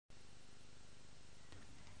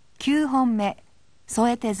Kyuhonme,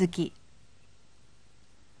 Soete-tsuki.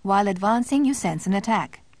 While advancing, you sense an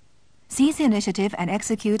attack. Seize the initiative and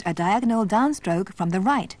execute a diagonal downstroke from the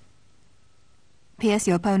right. Pierce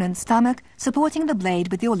your opponent's stomach, supporting the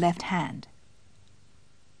blade with your left hand.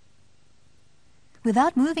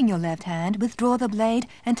 Without moving your left hand, withdraw the blade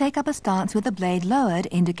and take up a stance with the blade lowered,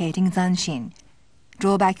 indicating zanshin.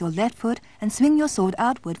 Draw back your left foot and swing your sword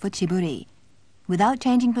outward for chiburi. Without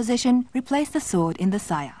changing position, replace the sword in the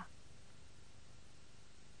saya.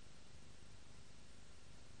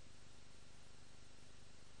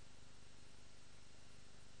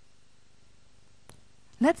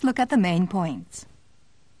 Let's look at the main points.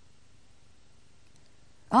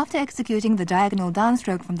 After executing the diagonal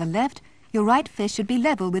downstroke from the left, your right fist should be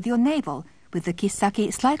level with your navel, with the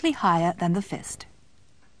kisaki slightly higher than the fist.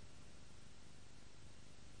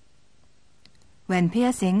 When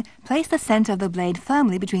piercing, place the center of the blade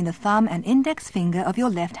firmly between the thumb and index finger of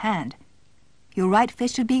your left hand. Your right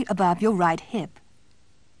fist should be above your right hip.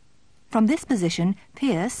 From this position,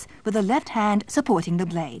 pierce with the left hand supporting the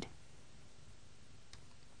blade.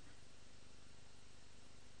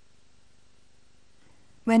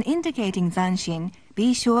 When indicating zanshin,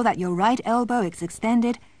 be sure that your right elbow is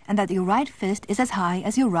extended and that your right fist is as high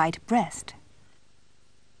as your right breast.